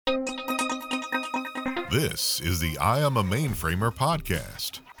This is the I Am a Mainframer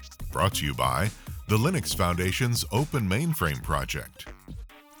podcast, brought to you by the Linux Foundation's Open Mainframe Project.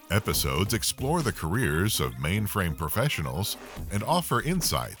 Episodes explore the careers of mainframe professionals and offer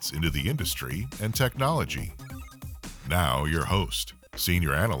insights into the industry and technology. Now, your host,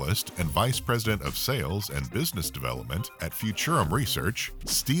 Senior Analyst and Vice President of Sales and Business Development at Futurum Research,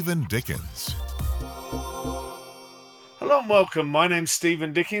 Stephen Dickens. Hello and welcome. My name's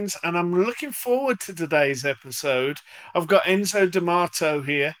Stephen Dickens, and I'm looking forward to today's episode. I've got Enzo D'Amato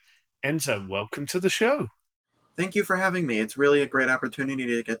here. Enzo, welcome to the show. Thank you for having me. It's really a great opportunity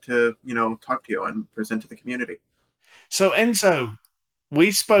to get to, talk to you and present to the community. So, Enzo,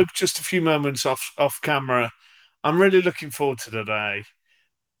 we spoke just a few moments off camera. I'm really looking forward to today.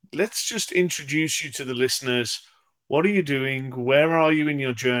 Let's just introduce you to the listeners. What are you doing? Where are you in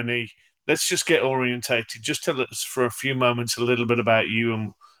your journey? Let's just get orientated. Just tell us for a few moments a little bit about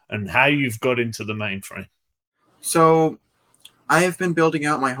you and how you've got into the mainframe. So I have been building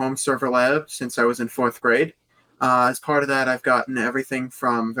out my home server lab since I was in fourth grade. As part of that, I've gotten everything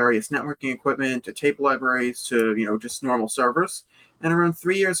from various networking equipment to tape libraries to, just normal servers. And around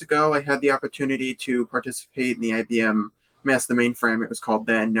 3 years ago, I had the opportunity to participate in the IBM Master Mainframe. It was called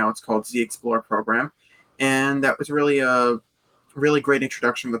then. Now it's called Z-Explorer program. And that was really a really great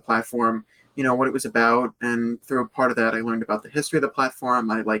introduction to the platform, what it was about. And through a part of that, I learned about the history of the platform.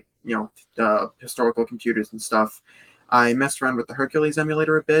 I like, historical computers and stuff. I messed around with the Hercules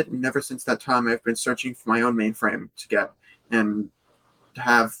emulator a bit, and ever since that time, I've been searching for my own mainframe to get and to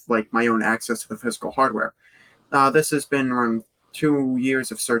have my own access to the physical hardware. This has been around 2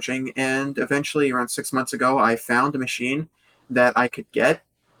 years of searching, and eventually, around 6 months ago, I found a machine that I could get,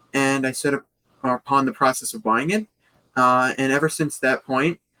 and I set up upon the process of buying it. And ever since that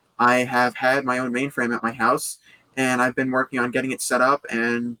point, I have had my own mainframe at my house, and I've been working on getting it set up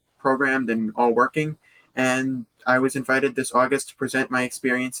and programmed and all working. And I was invited this August to present my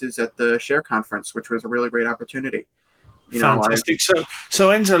experiences at the Share Conference, which was a really great opportunity. Fantastic. So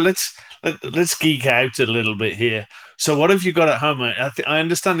Enzo, let's geek out a little bit here. So what have you got at home? I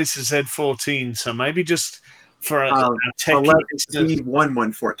understand it's a Z14, so maybe just for a tech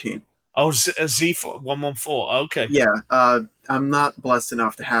Z1114. Oh, a Z114. Okay. Yeah, I'm not blessed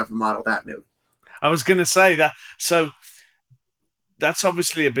enough to have a model that new. I was going to say that. So that's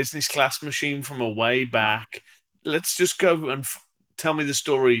obviously a business class machine from a way back. Let's just go and tell me the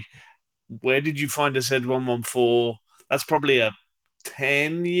story. Where did you find a Z114? That's probably a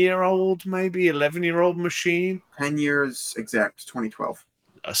 10-year-old, maybe 11-year-old machine. 10 years exact, 2012.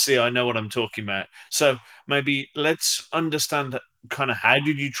 I know what I'm talking about. So maybe let's understand kind of how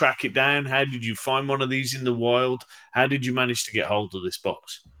did you track it down? How did you find one of these in the wild? How did you manage to get hold of this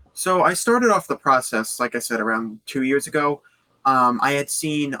box? So I started off the process, like I said, around 2 years ago. I had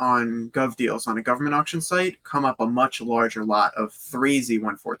seen on GovDeals, on a government auction site, come up a much larger lot of 3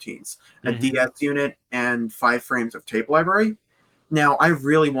 Z114s, a DS unit, and 5 frames of tape library. Now, I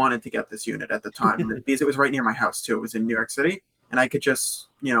really wanted to get this unit at the time because it was right near my house, too. It was in New York City, and I could just,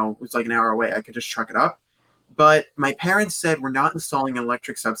 it was like an hour away. I could just truck it up. But my parents said, we're not installing an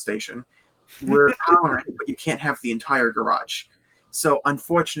electric substation. We're tolerant, but you can't have the entire garage. So,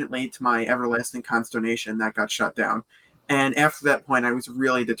 unfortunately, to my everlasting consternation, that got shut down. And after that point, I was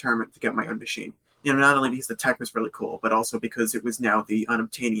really determined to get my own machine. Not only because the tech was really cool, but also because it was now the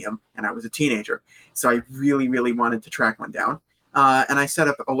unobtainium, and I was a teenager. So I really, really wanted to track one down. And I set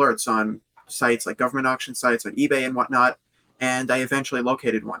up alerts on sites like government auction sites, on eBay and whatnot, and I eventually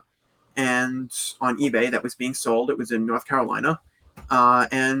located one. And on eBay, that was being sold. It was in North Carolina,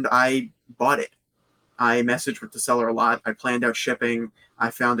 and I bought it. I messaged with the seller a lot. I planned out shipping.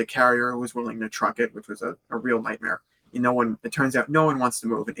 I found a carrier who was willing to truck it, which was a real nightmare. It turns out no one wants to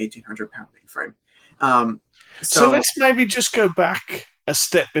move an 1,800-pound mainframe. So let's maybe just go back a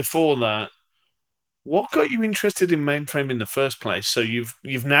step before that. What got you interested in mainframe in the first place? So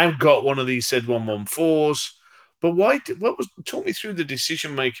you've now got one of these Z114s, but talk me through the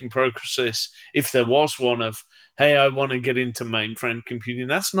decision-making process, if there was one, of, hey, I want to get into mainframe computing.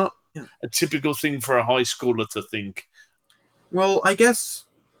 That's not a typical thing for a high schooler to think. Well, I guess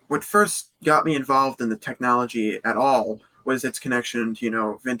what first got me involved in the technology at all was its connection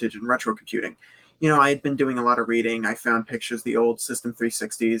to, vintage and retro computing. I had been doing a lot of reading. I found pictures of the old System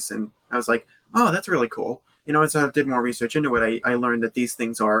 360s, and I was like, oh, that's really cool. As I did more research into it, I learned that these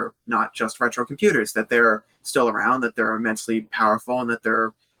things are not just retro computers, that they're still around, that they're immensely powerful, and that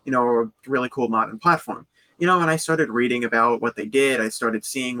they're, a really cool modern platform. And I started reading about what they did. I started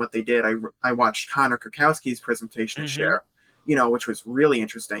seeing what they did. I watched Connor Kurkowski's presentation at Share, which was really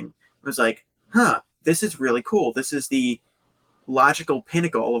interesting. I was like, this is really cool. This is the logical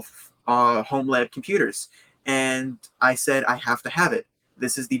pinnacle of home lab computers. And I said, I have to have it.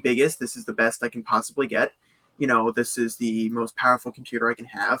 This is the biggest, this is the best I can possibly get. This is the most powerful computer I can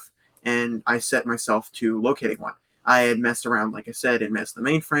have. And I set myself to locating one. I had messed around, like I said, in Master the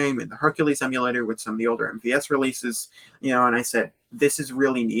Mainframe, in the Hercules emulator with some of the older MVS releases, and I said, this is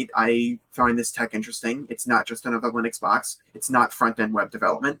really neat. I find this tech interesting. It's not just another Linux box. It's not front-end web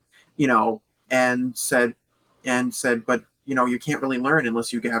development, and said, but, you can't really learn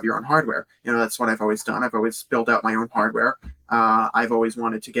unless you have your own hardware. That's what I've always done. I've always built out my own hardware. I've always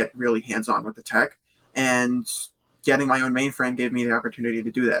wanted to get really hands-on with the tech, and getting my own mainframe gave me the opportunity to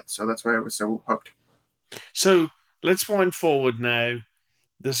do that. So that's why I was so hooked. So let's wind forward now.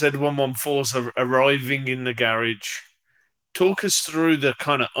 The Z114s are arriving in the garage. Talk us through the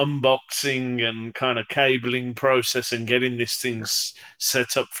kind of unboxing and kind of cabling process and getting this thing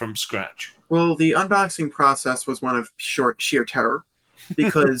set up from scratch. Well, the unboxing process was one of sheer terror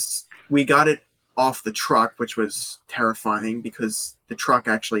because we got it off the truck, which was terrifying because the truck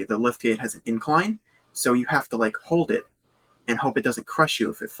actually, the liftgate has an incline. So you have to hold it and hope it doesn't crush you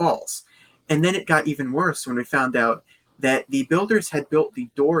if it falls. And then it got even worse when we found out that the builders had built the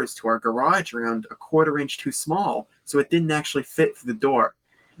doors to our garage around a 1/4 inch too small, so it didn't actually fit through the door,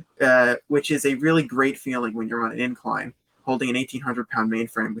 which is a really great feeling when you're on an incline, holding an 1,800-pound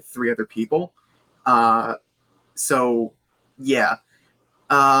mainframe with 3 other people.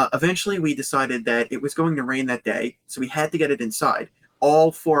 Eventually we decided that it was going to rain that day, so we had to get it inside.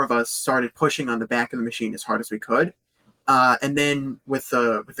 All 4 of us started pushing on the back of the machine as hard as we could. And then with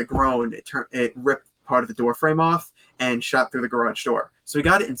the groan, it ripped part of the door frame off and shot through the garage door. So we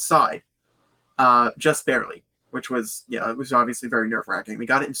got it inside, just barely, which was, it was obviously very nerve-wracking. We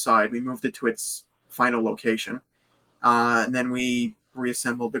got it inside. We moved it to its final location. And then we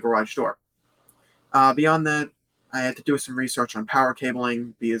reassembled the garage door. Beyond that, I had to do some research on power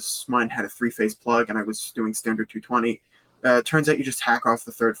cabling because mine had a 3-phase plug and I was doing standard 220. Turns out you just hack off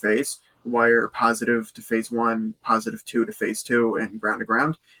the 3rd phase, wire positive to phase 1, positive 2 to phase 2, and ground to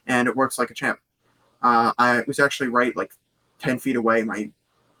ground, and it works like a champ. I was actually right 10 feet away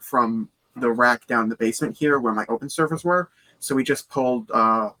from the rack down in the basement here where my open servers were, so we just pulled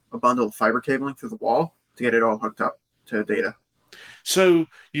a bundle of fiber cabling through the wall to get it all hooked up to data. So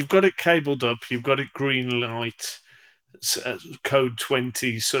you've got it cabled up, you've got it green light, code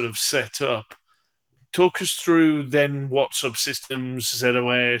 20 sort of set up. Talk us through then what subsystems,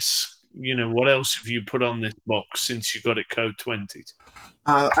 ZOS, what else have you put on this box since you got it code 20?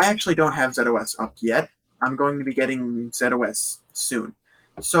 I actually don't have ZOS up yet. I'm going to be getting ZOS soon.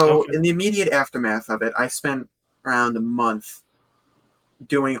 So in the immediate aftermath of it, I spent around a month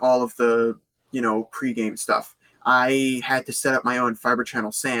doing all of the, pre-game stuff. I had to set up my own fiber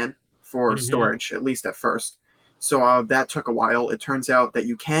channel SAN for storage, at least at first. So that took a while. It turns out that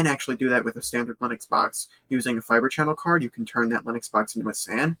you can actually do that with a standard Linux box. Using a fiber channel card, you can turn that Linux box into a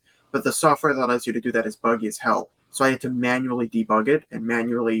SAN, but the software that allows you to do that is buggy as hell. So I had to manually debug it and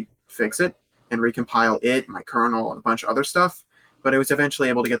manually fix it and recompile it, my kernel, and a bunch of other stuff. But I was eventually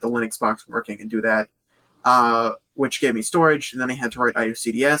able to get the Linux box working and do that, which gave me storage. And then I had to write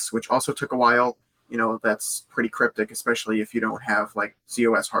IOCDS, which also took a while. That's pretty cryptic, especially if you don't have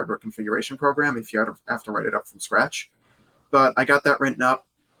ZOS hardware configuration program, if you have to write it up from scratch. But I got that written up,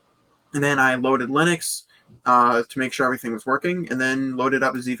 and then I loaded Linux to make sure everything was working, and then loaded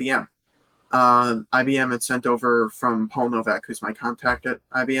up a ZVM. IBM had sent over from Paul Novak, who's my contact at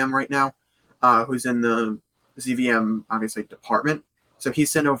IBM right now, who's in the ZVM, obviously, department. So he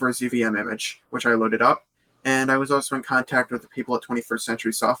sent over a ZVM image, which I loaded up. And I was also in contact with the people at 21st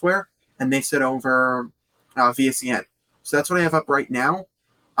Century Software, and they sent over VSEN. So that's what I have up right now.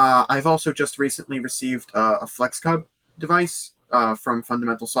 I've also just recently received a FlexCub device from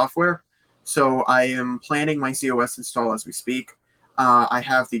Fundamental Software. So I am planning my ZOS install as we speak. I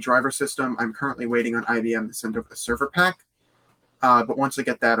have the driver system. I'm currently waiting on IBM to send over the server pack. But once I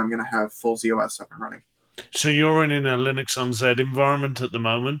get that, I'm going to have full ZOS up and running. So you're running a Linux on Z environment at the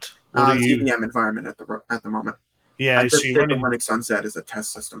moment? ZVM environment at the moment. Yeah, I just so you're did running Linux on Z as a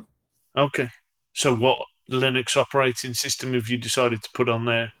test system. Okay. So what Linux operating system have you decided to put on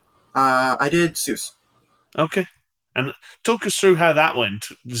there? I did SUSE. Okay. And talk us through how that went.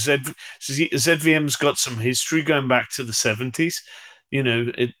 ZVM's got some history going back to the 70s.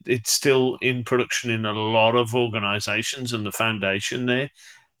 It's still in production in a lot of organizations and the foundation there.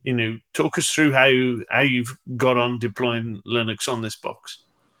 Talk us through how you've got on deploying Linux on this box.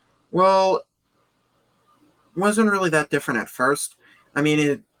 Well, it wasn't really that different at first.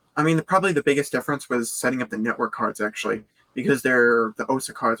 Probably the biggest difference was setting up the network cards, actually, because the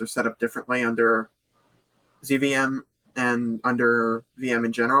OSA cards are set up differently under ZVM and under VM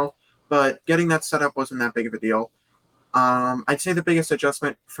in general. but getting that set up wasn't that big of a deal. I'd say the biggest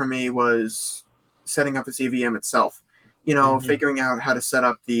adjustment for me was setting up the CVM itself. Figuring out how to set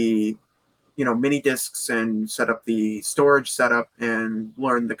up the mini disks and set up the storage setup and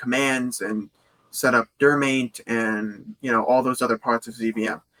learn the commands and set up Dermaint and all those other parts of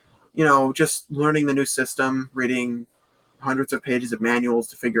CVM. Just learning the new system, reading hundreds of pages of manuals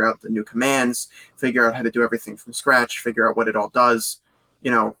to figure out the new commands, figure out how to do everything from scratch, figure out what it all does.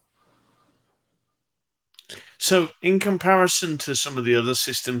 So, in comparison to some of the other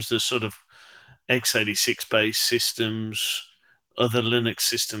systems, the sort of x86 based systems, other Linux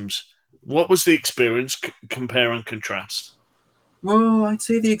systems, what was the experience? Compare and contrast. Well, I'd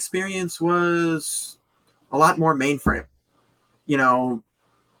say the experience was a lot more mainframe. The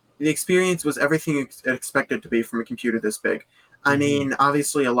experience was everything expected to be from a computer this big. I mean,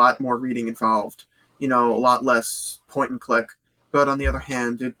 obviously a lot more reading involved, a lot less point and click, but on the other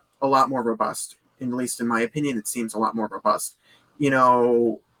hand, a lot more robust. At least in my opinion, it seems a lot more robust.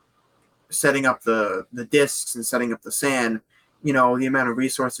 Setting up the disks and setting up the SAN, the amount of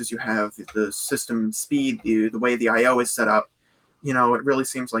resources you have, the system speed, the way the I/O is set up, it really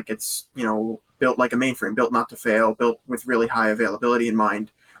seems like it's, built like a mainframe, built not to fail, built with really high availability in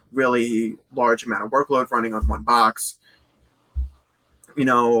mind, really large amount of workload running on one box,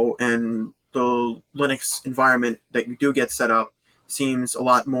 and the Linux environment that you do get set up seems a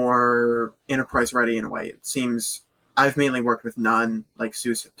lot more enterprise ready in a way. It seems I've mainly worked with like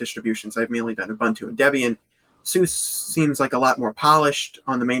SUSE distributions. I've mainly done Ubuntu and Debian. SUSE seems like a lot more polished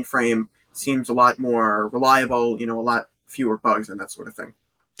on the mainframe, seems a lot more reliable, a lot fewer bugs and that sort of thing.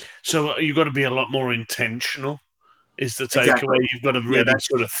 So you've got to be a lot more intentional, is the takeaway. Exactly. You've got to really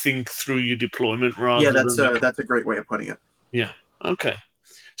sort of think through your deployment rather than... that's a great way of putting it. Yeah, okay.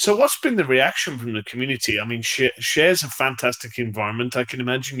 So what's been the reaction from the community? I mean, Share's a fantastic environment. I can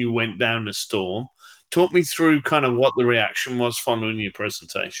imagine you went down a storm. Talk me through kind of what the reaction was following your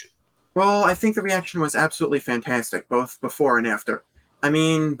presentation. Well, I think the reaction was absolutely fantastic, both before and after. I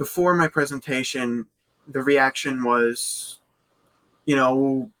mean, before my presentation, the reaction was,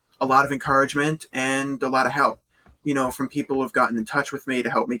 a lot of encouragement and a lot of help, from people who've gotten in touch with me to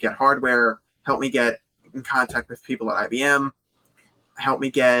help me get hardware, help me get in contact with people at IBM, help me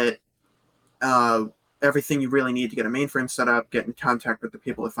get everything you really need to get a mainframe set up, get in contact with the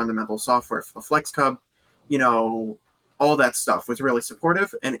people at Fundamental Software for the FlexCub, all that stuff was really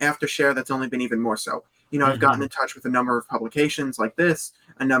supportive. And after Share, that's only been even more so. I've gotten in touch with a number of publications like this,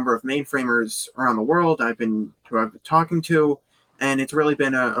 a number of mainframers around the world I've been talking to, and it's really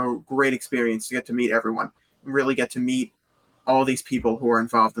been a great experience to get to meet everyone, really get to meet all these people who are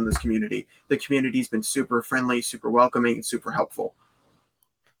involved in this community. The community's been super friendly, super welcoming, and super helpful.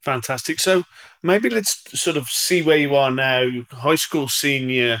 Fantastic. So maybe let's sort of see where you are now, high school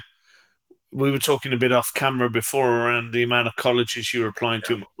senior. We were talking a bit off camera before around the amount of colleges you're applying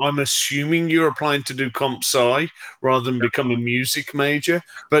to. I'm assuming you're applying to do comp sci rather than become a music major,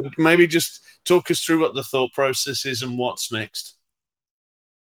 but maybe just talk us through what the thought process is and what's next.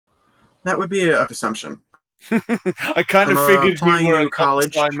 That would be an assumption. I kind of figured you were a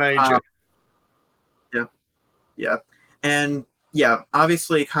college major. Yeah. And yeah,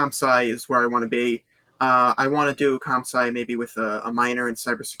 obviously comp sci is where I want to be. I want to do comp sci maybe with a minor in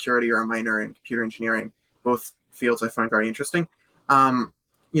cybersecurity or a minor in computer engineering, both fields I find very interesting. I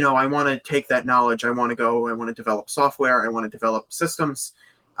want to take that knowledge. I want to develop software. I want to develop systems.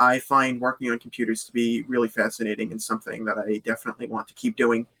 I find working on computers to be really fascinating and something that I definitely want to keep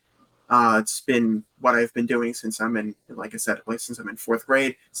doing. It's been what I've been doing since I'm in, like I said, since I'm in fourth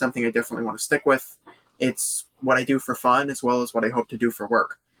grade, something I definitely want to stick with. It's what I do for fun as well as what I hope to do for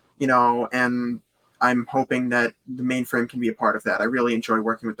work, and I'm hoping that the mainframe can be a part of that. I really enjoy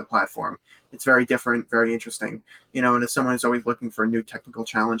working with the platform. It's very different, very interesting, and as someone who's always looking for a new technical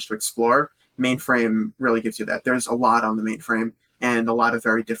challenge to explore, mainframe really gives you that. There's a lot on the mainframe and a lot of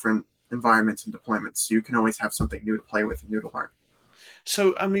very different environments and deployments. So you can always have something new to play with and new to learn.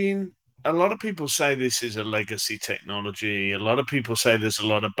 So, I mean, a lot of people say this is a legacy technology. A lot of people say there's a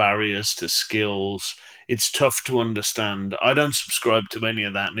lot of barriers to skills. It's tough to understand. I don't subscribe to any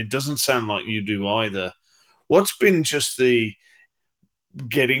of that, and it doesn't sound like you do either. What's been just the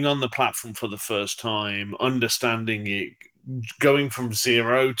getting on the platform for the first time, understanding it, going from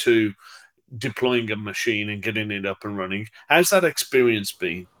zero to deploying a machine and getting it up and running? How's that experience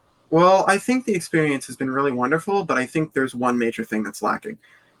been? Well, I think the experience has been really wonderful, but I think there's one major thing that's lacking,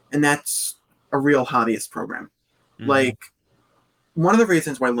 and that's a real hobbyist program. Mm-hmm. Like, one of the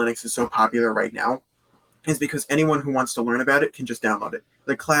reasons why Linux is so popular right now is because anyone who wants to learn about it can just download it.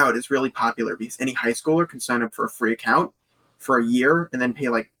 The cloud is really popular because any high schooler can sign up for a free account for a year and then pay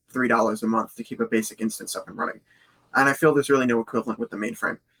like $3 a month to keep a basic instance up and running. And I feel there's really no equivalent with the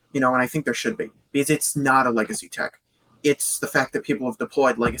mainframe, and I think there should be, because it's not a legacy tech. It's the fact that people have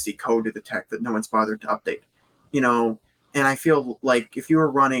deployed legacy code to the tech that no one's bothered to update, and I feel like if you were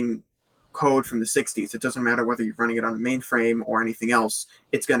running code from the 60s, it doesn't matter whether you're running it on a mainframe or anything else,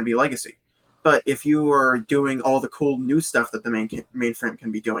 it's going to be legacy. But if you are doing all the cool new stuff that the mainframe can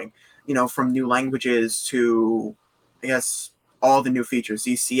be doing, from new languages to, I guess, all the new features,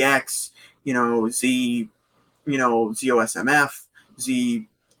 ZCX, Z, ZOSMF, Z,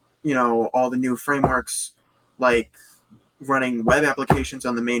 all the new frameworks, like running web applications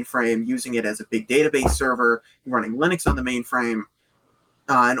on the mainframe, using it as a big database server, running Linux on the mainframe,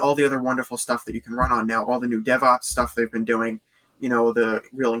 and all the other wonderful stuff that you can run on now, all the new DevOps stuff they've been doing, the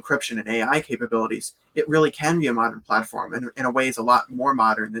real encryption and AI capabilities. It really can be a modern platform, and in a way is a lot more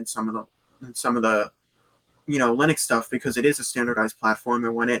modern than some of the Linux stuff, because it is a standardized platform,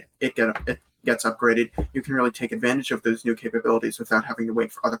 and when it gets upgraded, you can really take advantage of those new capabilities without having to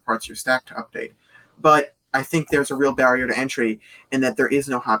wait for other parts of your stack to update. But I think there's a real barrier to entry in that there is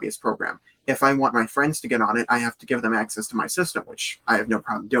no hobbyist program. If I want my friends to get on it, I have to give them access to my system, which I have no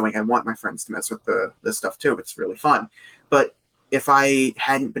problem doing. I want my friends to mess with this stuff too. It's really fun. But if I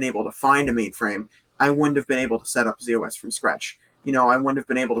hadn't been able to find a mainframe, I wouldn't have been able to set up ZOS from scratch. I wouldn't have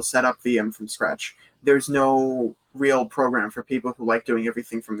been able to set up VM from scratch. There's no real program for people who like doing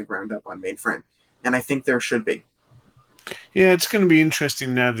everything from the ground up on mainframe. And I think there should be. Yeah, it's going to be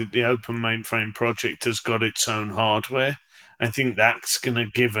interesting now that the Open Mainframe project has got its own hardware. I think that's going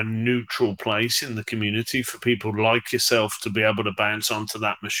to give a neutral place in the community for people like yourself to be able to bounce onto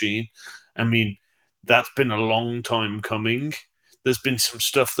that machine. I mean, that's been a long time coming. There's been some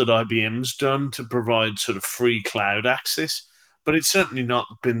stuff that IBM's done to provide sort of free cloud access, but it's certainly not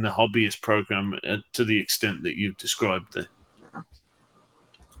been the hobbyist program to the extent that you've described there.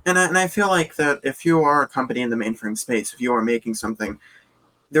 And I feel like that if you are a company in the mainframe space, if you are making something,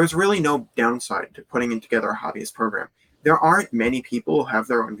 there's really no downside to putting together a hobbyist program. There aren't many people who have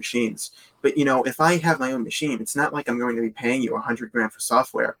their own machines. But, if I have my own machine, it's not like I'm going to be paying you $100,000 for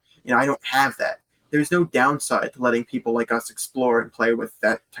software. I don't have that. There's no downside to letting people like us explore and play with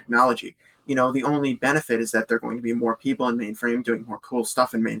that technology. The only benefit is that there are going to be more people in mainframe doing more cool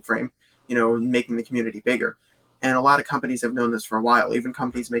stuff in mainframe, making the community bigger. And a lot of companies have known this for a while. Even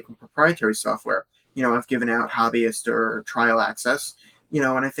companies making proprietary software, have given out hobbyist or trial access,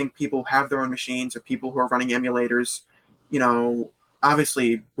 and I think people have their own machines, or people who are running emulators,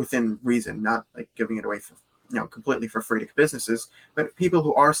 obviously within reason, not like giving it away for, completely for free to businesses, but people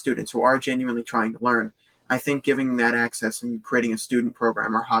who are students, who are genuinely trying to learn. I think giving that access and creating a student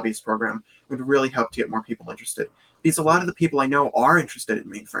program or hobbyist program would really help to get more people interested. Because a lot of the people I know are interested in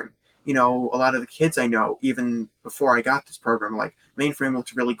mainframe. A lot of the kids I know, even before I got this program, like, mainframe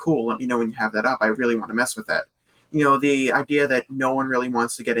looks really cool. Let me know when you have that up. I really want to mess with that. The idea that no one really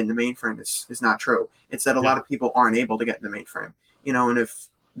wants to get into mainframe is not true. It's that a lot of people aren't able to get into mainframe. And if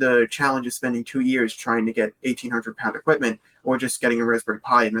the challenge is spending 2 years trying to get 1,800-pound equipment, or just getting a Raspberry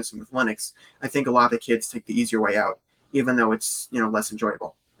Pi and messing with Linux, I think a lot of kids take the easier way out, even though it's, less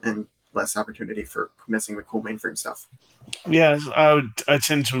enjoyable and less opportunity for messing with cool mainframe stuff. Yeah, I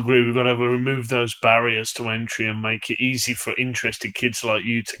tend to agree. We've got to remove those barriers to entry and make it easy for interested kids like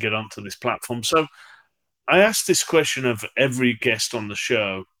you to get onto this platform. So I asked this question of every guest on the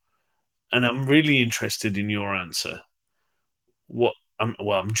show, and I'm really interested in your answer.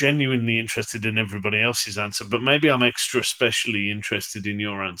 I'm genuinely interested in everybody else's answer, but maybe I'm extra specially interested in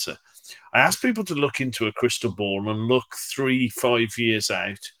your answer. I asked people to look into a crystal ball and look 3-5 years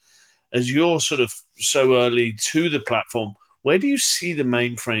out. As you're sort of so early to the platform, where do you see the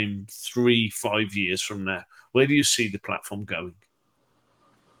mainframe 3-5 years from now? Where do you see the platform going?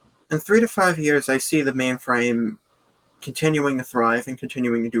 In 3 to 5 years, I see the mainframe continuing to thrive and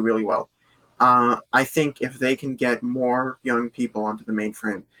continuing to do really well. I think if they can get more young people onto the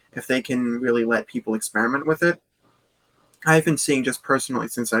mainframe, if they can really let people experiment with it, I've been seeing, just personally,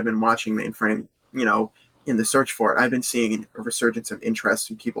 since I've been watching mainframe, in the search for it, I've been seeing a resurgence of interest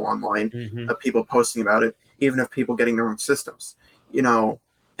in people online, of people posting about it, even of people getting their own systems, and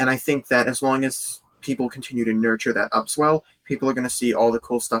I think that as long as people continue to nurture that upswell, people are going to see all the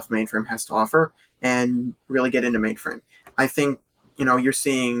cool stuff mainframe has to offer and really get into mainframe. I think, you're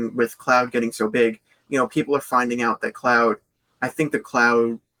seeing with cloud getting so big, people are finding out that cloud, I think the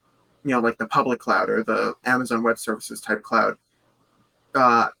cloud, like the public cloud or the Amazon Web Services type cloud,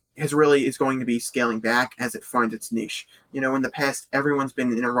 is going to be scaling back as it finds its niche. In the past, everyone's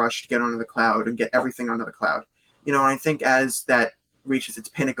been in a rush to get onto the cloud and get everything onto the cloud. I think as that reaches its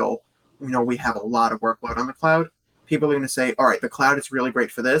pinnacle, we have a lot of workload on the cloud. people are going to say, all right, the cloud is really great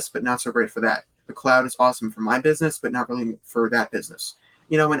for this, but not so great for that. The cloud is awesome for my business, but not really for that business.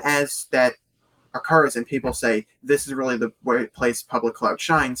 And as that occurs and people say, this is really the place public cloud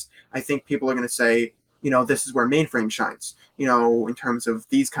shines, I think people are going to say, this is where mainframe shines, in terms of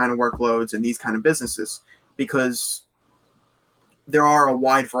these kind of workloads and these kind of businesses, because there are a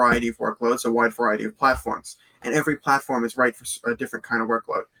wide variety of workloads, a wide variety of platforms, and every platform is right for a different kind of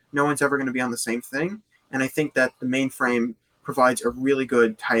workload. No one's ever going to be on the same thing. And I think that the mainframe provides a really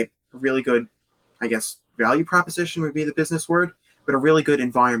good, I guess, value proposition would be the business word, but a really good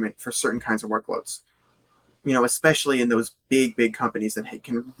environment for certain kinds of workloads, especially in those big companies that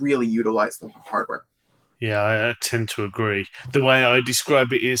can really utilize the hardware. Yeah, I tend to agree. The way I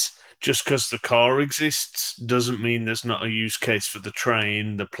describe it is, just because the car exists doesn't mean there's not a use case for the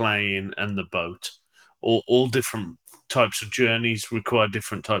train, the plane, and the boat. All different types of journeys require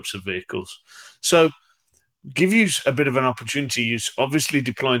different types of vehicles. So, give you a bit of an opportunity. You're obviously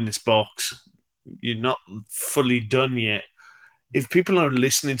deploying this box. You're not fully done yet. If people are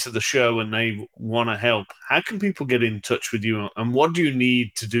listening to the show and they want to help, how can people get in touch with you? And what do you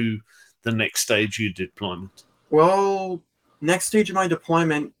need to do the next stage of your deployment? Well, next stage of my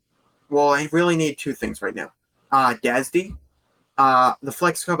deployment, I really need two things right now. DASD. The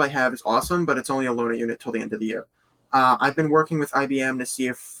Flex Hub I have is awesome, but it's only a loaner unit till the end of the year. I've been working with IBM to see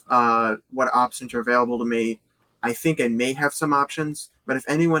if what options are available to me. I think I may have some options, but if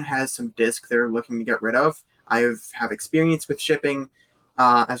anyone has some disk they're looking to get rid of, I have experience with shipping.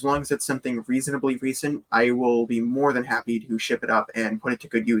 As long as it's something reasonably recent, I will be more than happy to ship it up and put it to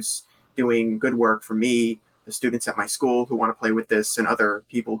good use, doing good work for me, the students at my school who want to play with this, and other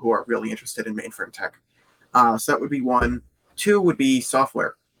people who are really interested in mainframe tech. So that would be one. Two would be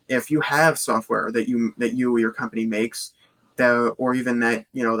software. If you have software that you or your company makes, or even that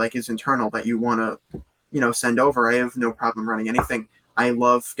like is internal that you want to send over, I have no problem running anything. I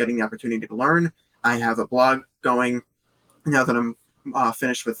love getting the opportunity to learn. I have a blog going now that I'm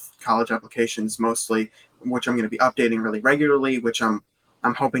finished with college applications mostly, which I'm going to be updating really regularly. Which I'm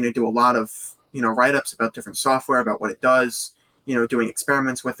hoping to do a lot of write-ups about different software, about what it does, doing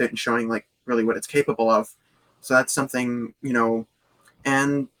experiments with it and showing like really what it's capable of. So that's something,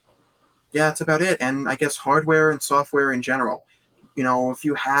 and yeah, that's about it. And I guess hardware and software in general, if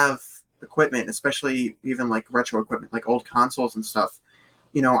you have equipment, especially even like retro equipment, like old consoles and stuff,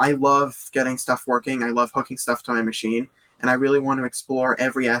 I love getting stuff working. I love hooking stuff to my machine, and I really want to explore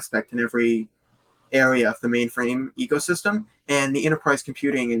every aspect and every area of the mainframe ecosystem and the enterprise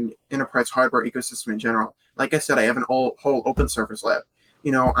computing and enterprise hardware ecosystem in general. Like I said, I have an whole open source lab.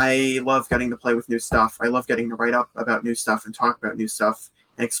 I love getting to play with new stuff. I love getting to write up about new stuff and talk about new stuff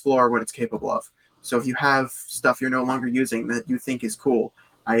and explore what it's capable of. So if you have stuff you're no longer using that you think is cool,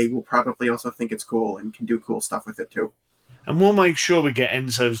 I will probably also think it's cool and can do cool stuff with it too. And we'll make sure we get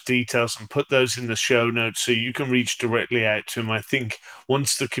Enzo's details and put those in the show notes so you can reach directly out to him. I think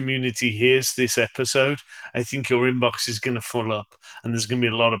once the community hears this episode, I think your inbox is going to fill up, and there's going to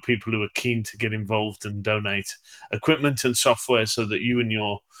be a lot of people who are keen to get involved and donate equipment and software so that you and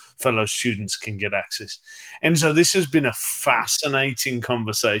your fellow students can get access. Enzo, this has been a fascinating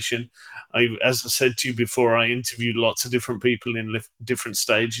conversation. As I said to you before, I interviewed lots of different people in different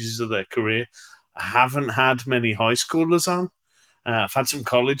stages of their career. I haven't had many high schoolers on. I've had some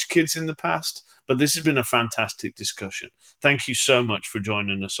college kids in the past, but this has been a fantastic discussion. Thank you so much for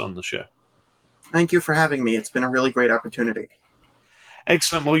joining us on the show. Thank you for having me. It's been a really great opportunity.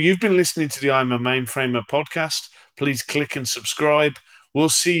 Excellent. Well, you've been listening to the I'm a Mainframer podcast. Please click and subscribe. We'll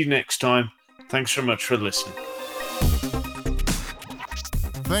see you next time. Thanks so much for listening.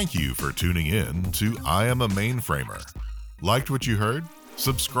 Thank you for tuning in to I Am a Mainframer. Liked what you heard?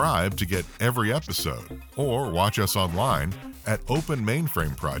 Subscribe to get every episode, or watch us online at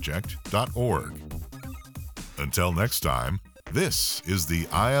openmainframeproject.org. Until next time, this is the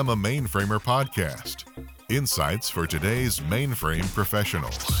I Am a Mainframer podcast. Insights for today's mainframe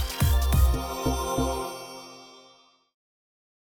professionals.